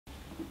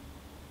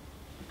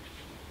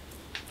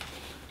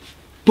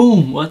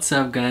Boom! What's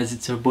up, guys?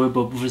 It's your boy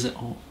Babour.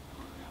 Oh,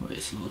 wait,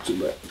 it's a little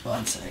too bad.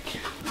 One sec.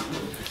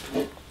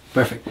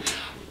 Perfect.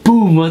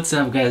 Boom! What's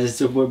up, guys? It's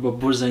your boy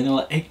Babour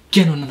Zainullah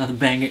again with another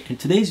banger. In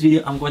today's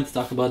video, I'm going to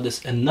talk about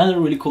another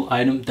really cool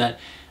item that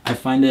I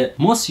find it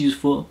most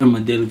useful in my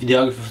daily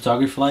videography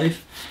photography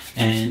life,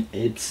 and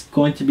it's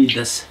going to be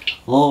this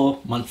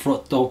little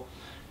Manfrotto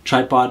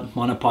tripod,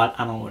 monopod.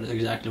 I don't know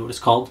exactly what it's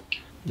called.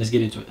 Let's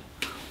get into it.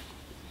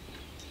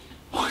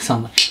 Oh, it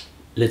sounds like.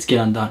 Let's get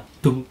undone.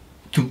 Boom,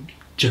 boom.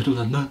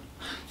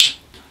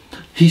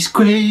 He's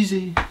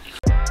crazy.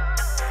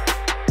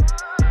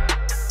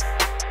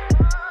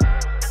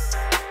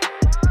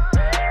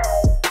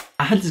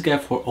 I had this guy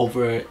for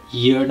over a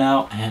year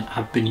now, and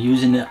I've been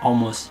using it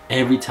almost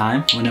every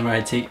time whenever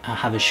I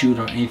have a shoot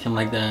or anything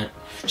like that,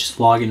 just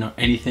vlogging or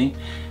anything.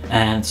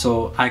 And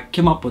so I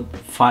came up with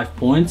 5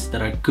 points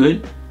that are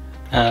good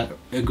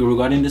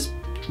regarding this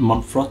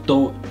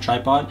Manfrotto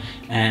tripod,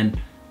 and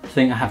I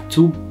think I have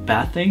 2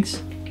 bad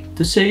things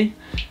to say.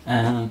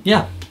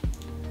 Yeah,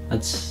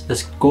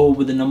 let's go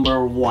with the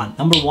number one.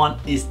 Number one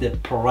is the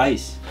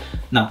price.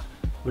 Now,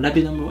 would that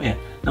be number one? Yeah,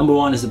 number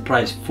one is the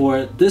price.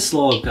 For this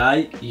little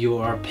guy, you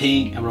are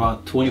paying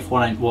around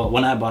 $24.99. Well,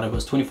 when I bought it,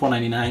 was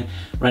 $24.99.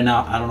 Right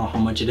now, I don't know how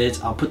much it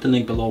is. I'll put the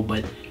link below.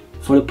 But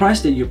for the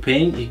price that you're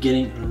paying, you're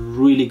getting a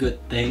really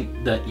good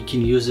thing that you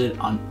can use it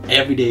on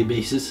everyday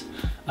basis.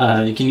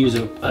 You can use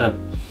it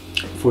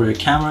for your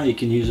camera, you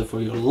can use it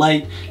for your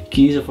light, you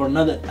can use it for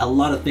a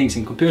lot of things.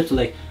 And compared to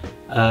like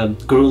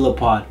Gorilla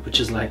Pod, which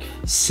is like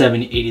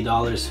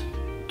 $70–80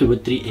 to a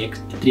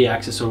 3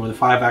 axis, or with a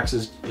 5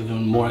 axis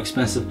even more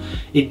expensive,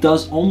 it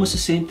does almost the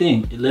same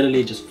thing. It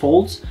literally just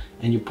folds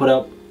and you put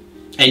up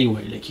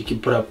anywhere. Like you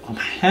can put up on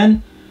my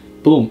hand,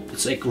 boom,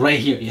 it's like right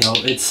here. You know,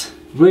 it's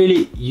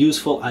really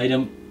useful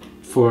item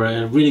for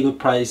a really good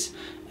price.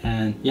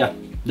 And yeah,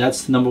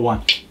 that's number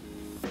one.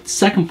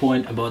 Second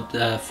point about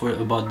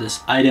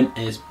this item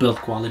is build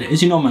quality.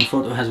 As you know,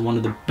 Manfrotto has one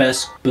of the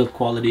best build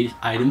quality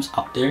items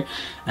out there,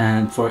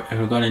 and for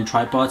regarding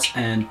tripods.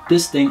 And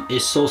this thing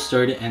is so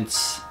sturdy and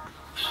it's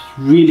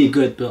really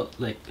good built.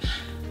 Like,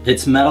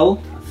 it's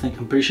metal.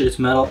 I'm pretty sure it's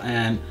metal,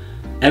 and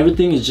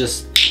everything is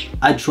just.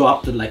 I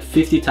dropped it like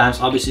 50 times.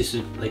 Obviously, it's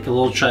like a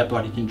little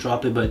tripod, you can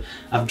drop it, but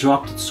I've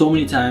dropped it so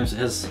many times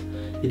as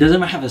it doesn't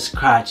even have a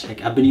scratch.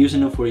 Like, I've been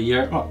using it for a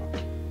year. Oh,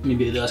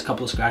 maybe there's a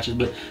couple of scratches,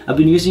 but I've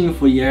been using it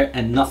for a year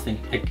and nothing,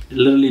 like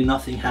literally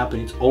nothing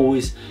happened.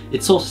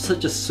 It's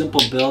such a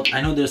simple build.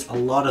 I know there's a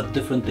lot of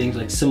different things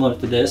like similar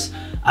to this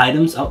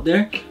items out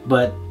there,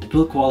 but the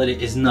build quality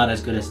is not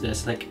as good as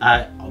this. Like,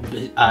 I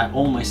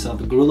own myself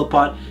the Gorilla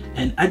Pod,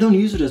 and I don't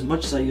use it as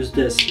much as I use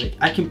this. Like,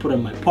 I can put it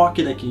in my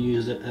pocket, I can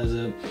use it as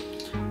I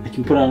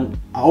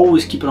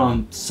always keep it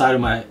on the side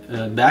of my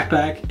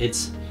backpack.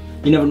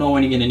 You never know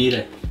when you're gonna need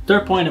it.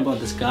 Third point about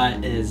this guy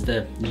is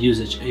the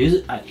usage.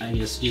 I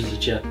guess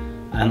usage, yeah.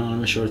 I'm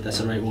not sure if that's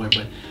the right word,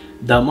 but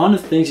the amount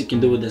of things you can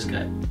do with this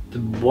guy.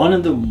 One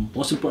of the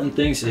most important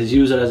things is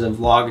use it as a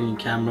vlogging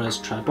camera's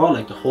tripod,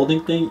 like the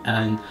holding thing,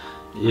 and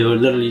you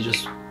literally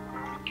just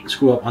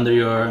screw up under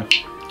your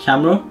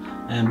camera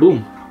and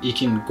boom, you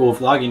can go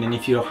vlogging. And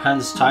if your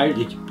hand's tired,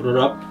 you can put it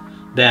up,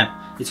 bam.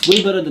 It's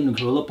way better than the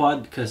Gorilla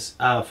Pod, because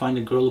I find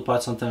the Gorilla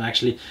Pod sometimes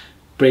actually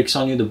breaks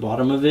on you the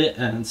bottom of it,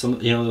 and some,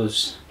 you know,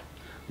 those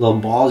little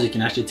balls, you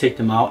can actually take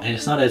them out, and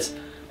it's not as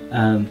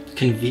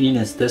convenient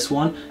as this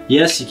one.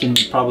 Yes, you can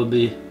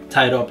probably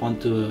tie it up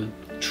onto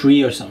a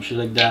tree or something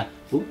like that.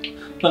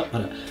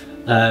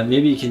 But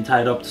maybe you can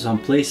tie it up to some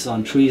places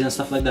on trees and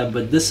stuff like that,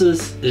 but this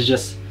is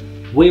just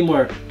way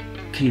more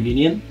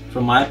convenient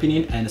from my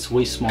opinion, and it's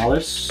way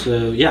smaller.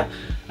 So yeah,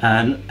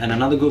 and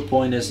another good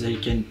point is that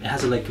it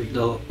has like a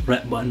little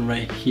red button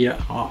right here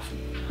off,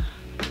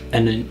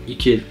 and then you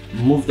can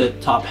move the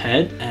top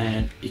head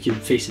and you can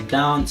face it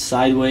down,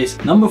 sideways.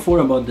 Number 4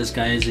 about this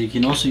guy is that you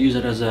can also use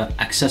it as an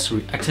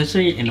accessory.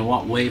 Accessory in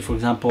what way? For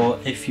example,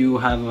 if you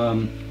have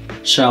a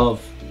shell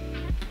of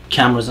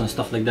cameras and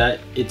stuff like that,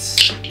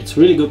 it's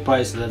really good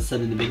price. As I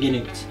said in the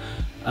beginning, it's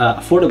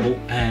affordable,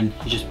 and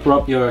you just put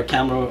up your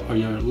camera or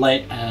your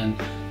light and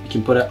you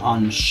can put it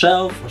on a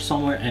shelf or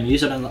somewhere and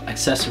use it as an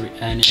accessory,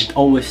 and it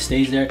always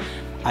stays there.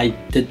 I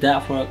did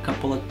that for a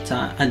couple of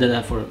times. I did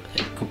that for a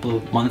couple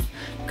of months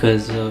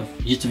because of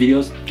YouTube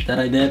videos that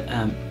I did.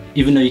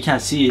 Even though you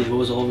can't see it, it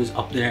was always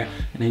up there,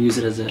 and I use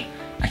it as an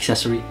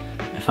accessory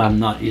if I'm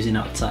not using it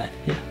outside.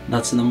 Yeah,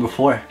 that's number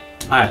 4.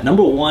 All right,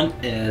 number 1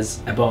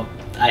 is about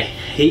I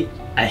hate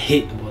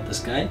about this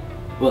guy.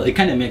 Well, it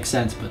kind of makes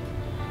sense, but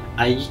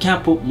you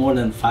can't put more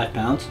than 5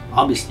 pounds,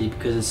 obviously,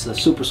 because it's a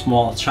super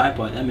small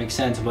tripod. That makes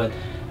sense. But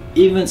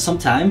even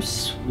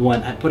sometimes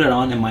when I put it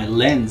on and my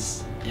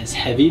lens is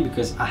heavy,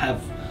 because I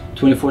have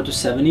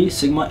 24-70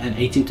 Sigma and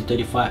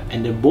 18-35,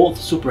 and they're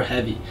both super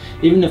heavy.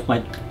 Even if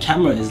my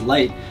camera is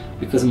light,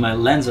 because my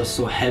lens are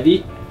so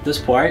heavy, this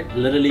part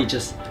literally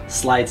just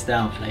slides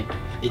down. Like,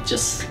 it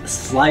just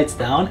slides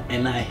down,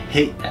 and I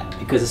hate that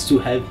because it's too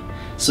heavy.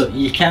 So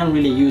you can't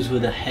really use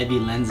with the heavy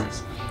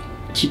lenses.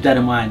 keep that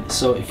in mind.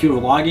 So if you're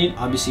vlogging,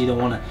 obviously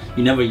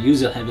you never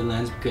use a heavy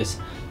lens because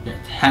your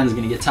hand's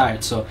gonna get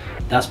tired, so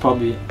that's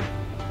probably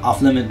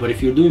off limit. But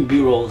if you're doing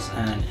b-rolls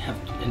and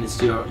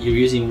you're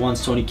using one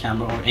Sony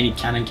camera or any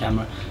Canon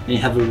camera, and you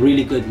have a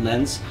really good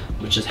lens,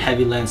 which is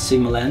heavy lens,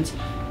 Sigma lens,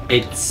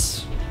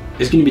 it's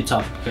gonna be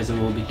tough because it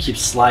will keep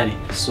sliding.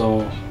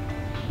 So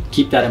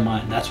keep that in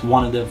mind. That's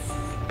one of the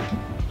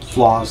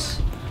flaws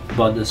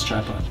about this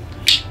tripod.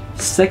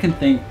 Second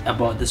thing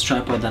about this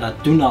tripod that I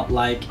do not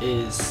like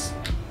is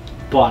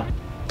bottom.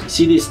 You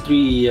see these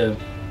three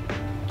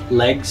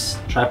legs,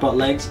 tripod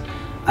legs?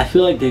 I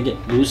feel like they get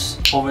loose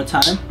over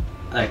time.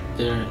 Like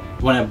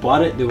when I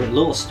bought it, they were a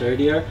little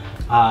sturdier.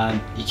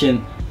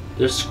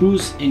 There's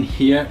screws in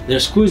here,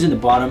 there's screws in the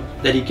bottom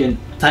that you can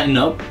tighten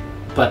up,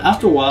 but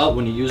after a while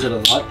when you use it a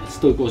lot, it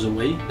still goes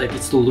away. Like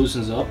it still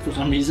loosens up for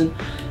some reason.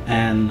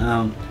 And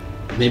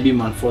maybe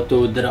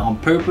Manfrotto did it on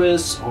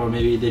purpose, or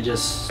maybe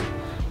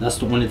that's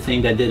the only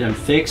thing that didn't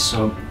fix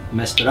or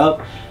messed it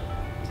up.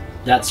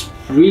 That's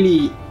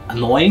really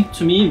annoying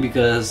to me,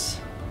 because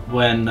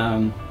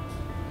when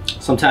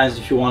sometimes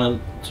if you want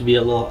it to be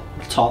a little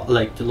tall,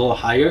 like a little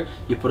higher,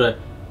 you put it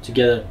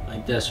together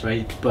like this,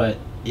 right? But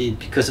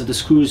because of the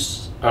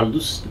screws are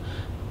loose,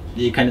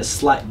 they kind of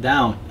slide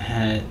down,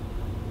 and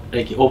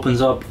like it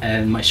opens up,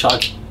 and my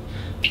shot,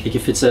 like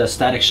if it's a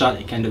static shot,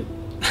 it kind of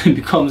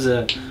becomes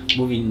a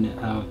moving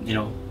you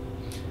know,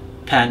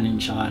 panning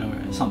shot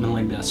or something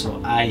like that.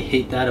 So I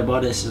hate that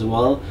about this as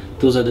well.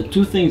 Those are the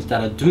two things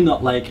that I do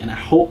not like, and I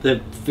hope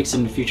they fix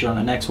in the future on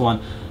the next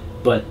one.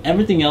 But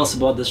everything else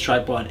about this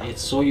tripod,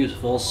 it's so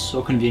useful,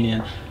 so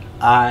convenient.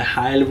 I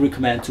highly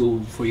recommend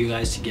for you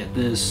guys to get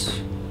this.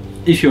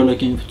 If you're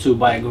looking to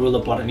buy a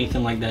Gorilla Pod or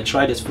anything like that,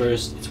 try this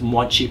first. It's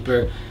much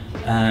cheaper,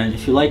 and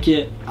if you like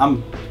it,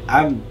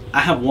 I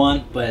have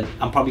one, but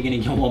I'm probably gonna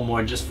get one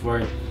more just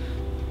for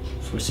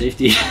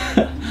safety.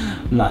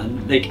 Not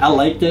like, I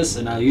like this,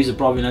 and I'll use it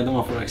probably not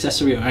more for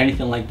accessory or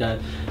anything like that,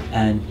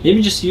 and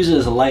maybe just use it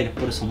as a light and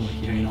put it somewhere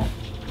here, you know.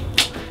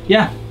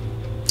 Yeah,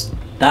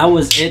 that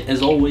was it.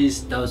 As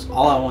always, that was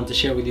all I wanted to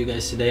share with you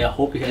guys today. I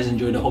hope you guys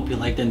enjoyed it. I hope you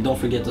liked it, and don't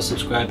forget to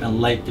subscribe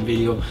and like the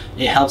video.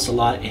 It helps a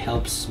lot. It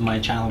helps my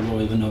channel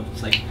grow, even though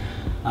it's like,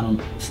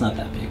 it's not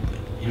that big, but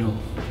you know,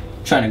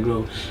 trying to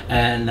grow.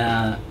 And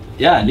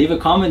yeah, leave a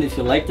comment if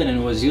you liked it and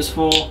it was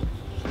useful.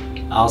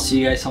 I'll see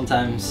you guys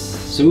sometime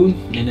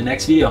soon in the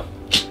next video.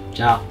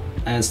 Ciao,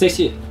 and stay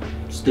safe.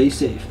 Stay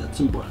safe. That's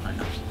important right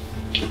now.